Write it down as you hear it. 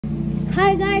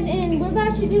Hi guys, and we're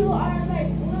about to do our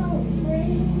little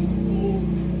training thing.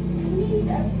 We need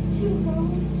 2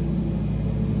 cones.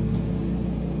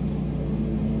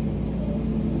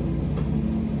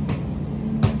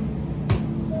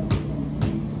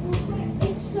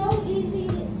 It's so easy,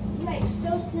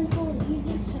 so simple and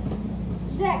easy.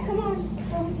 Zach, come on,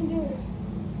 so we can do it.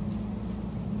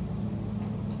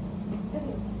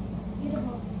 Okay, get a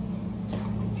ball.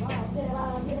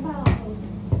 Get a ball.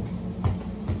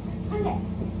 Okay,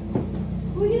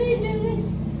 we're gonna do this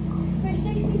for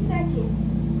 60 seconds,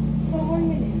 so 1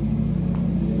 minute.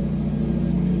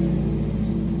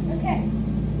 Okay,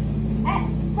 at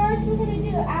first we're gonna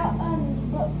do out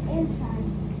inside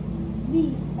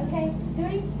these. Okay,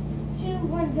 3, 2,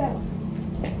 1, go.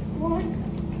 1,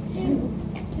 2,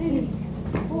 3,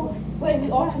 4. Wait, we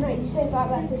alternate. You say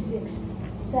 5, I say 6.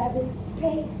 7,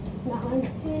 8, 9,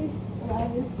 10,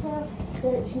 11, 12,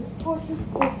 13, 14,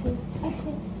 15,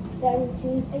 16,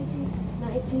 17, 18,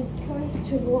 19, 20,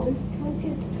 21,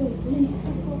 22, 23,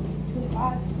 24,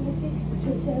 25, 26,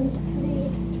 27,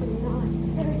 28,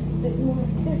 29, 30, 31,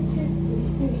 32,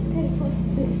 33, 34,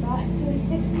 35,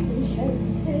 36,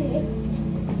 37, 38,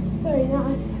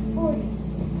 39, 40,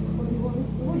 41,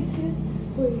 42,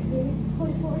 43,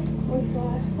 44,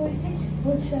 45, 46,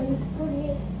 47,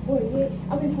 48, 48,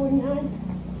 49,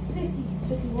 50,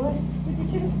 51,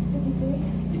 52, 53,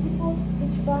 54,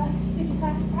 55,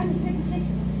 55,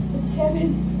 56,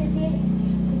 57, 58,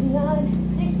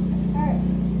 59, 60. Alright.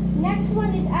 Next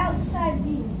one is outside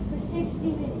these for 60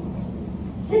 minutes.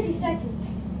 60 seconds.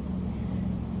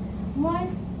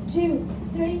 1, 2,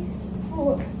 3,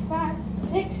 4, 5,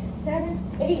 6, 7,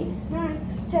 8,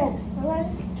 9, 10,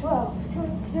 11, 12,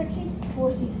 13,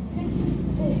 14,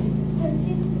 15, 16,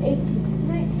 17, 18,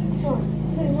 19, 20,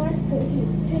 21, 22,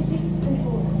 23,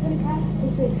 24, 25,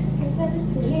 26,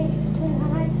 27, 28,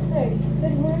 29, 30,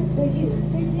 31, 32,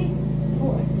 33,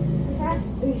 34, 35,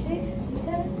 36,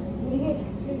 37, 38,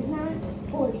 39,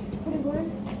 40, 41,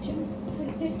 42,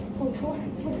 43, 44,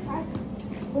 45,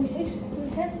 46,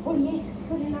 47, 48,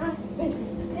 49, 50,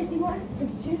 51,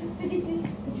 52, 53,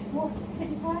 54,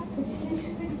 55, 56,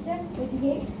 57,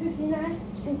 58, 59,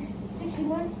 60.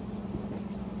 61.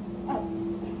 Oh.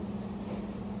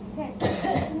 Okay.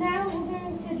 Now we're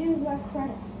going to do La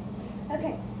Creta.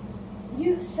 Okay.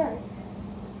 You start.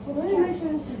 Well, let me make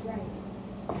sure this is right.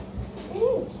 It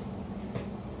is.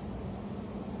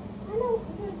 I know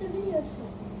what the video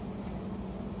said.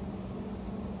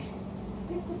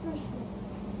 It's the first one.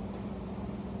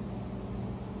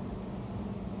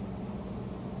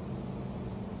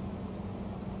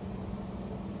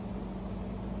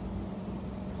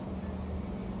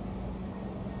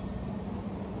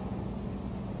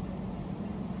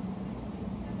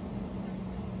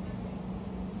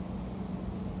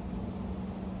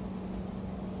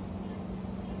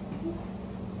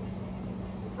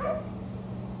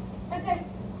 Okay.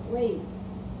 Wait.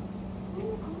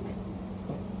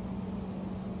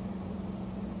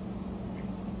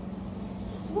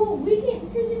 Well, we can,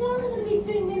 since it's only going to be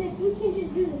 3 minutes, we can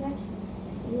just do the next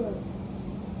one. Look.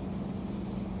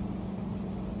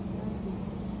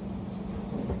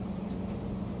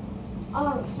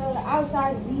 So the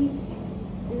outside of these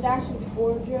is actually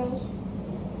 4 drills,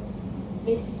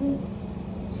 basically.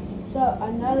 So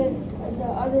the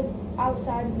other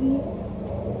outside V, it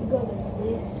goes like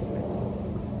this.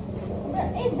 But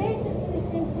it's basically the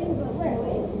same thing, but we're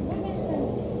just going to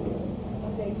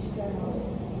Okay, you start off.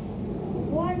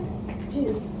 1, 2,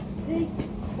 3,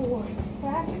 4,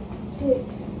 5,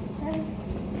 6, 7,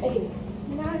 8,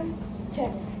 9,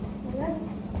 10, 11,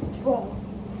 12,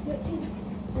 13,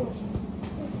 14,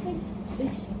 15,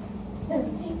 16,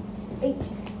 17, 18,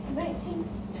 19,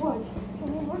 20,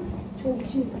 21,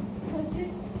 22,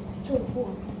 23,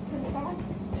 24, 25,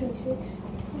 26,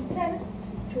 27,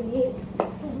 28,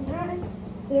 29,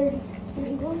 30,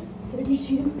 31,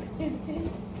 32, 33,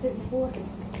 34,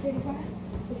 35,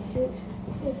 36,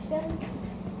 37,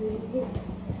 38,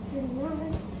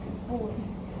 39, 40,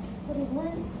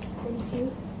 41,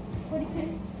 42,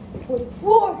 43,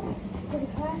 44,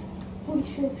 45,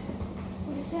 46,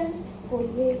 47,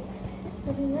 48,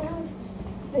 49,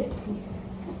 50,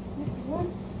 51,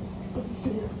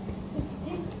 52,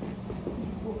 53,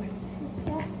 54,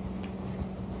 55,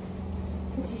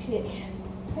 56,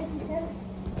 57,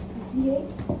 58,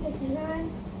 59.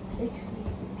 60.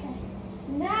 Okay.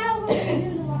 Now we're going to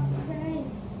do the walk train.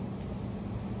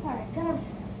 Alright, come on.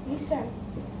 You start.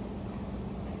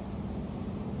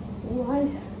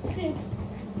 1, 2,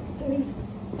 3,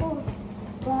 4,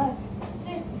 5,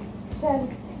 6,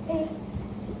 7, 8,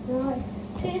 9,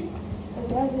 10,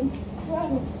 11,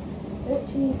 12,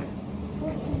 13,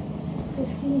 14,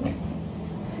 15,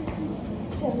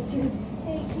 17,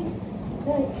 18,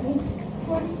 19,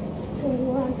 20,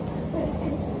 21,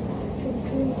 22,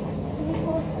 23,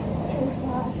 24,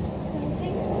 25,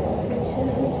 26,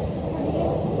 27, 28,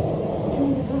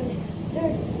 29,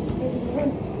 30,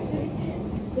 31, 32,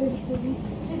 33,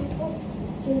 34,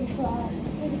 35,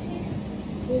 36,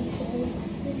 37,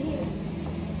 38,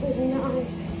 39,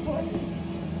 40.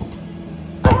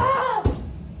 Ah!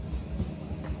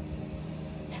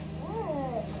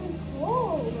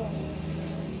 Control.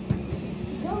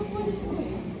 Go 41,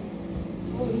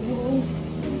 42,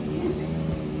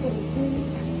 43,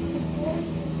 44,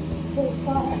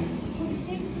 45,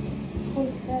 46,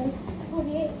 47,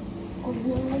 48,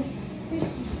 49, 50,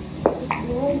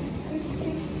 51,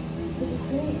 56,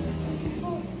 53,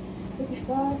 54,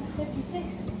 55, 56,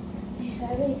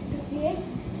 57, 58,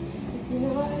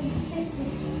 59,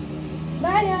 60.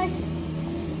 Bye guys.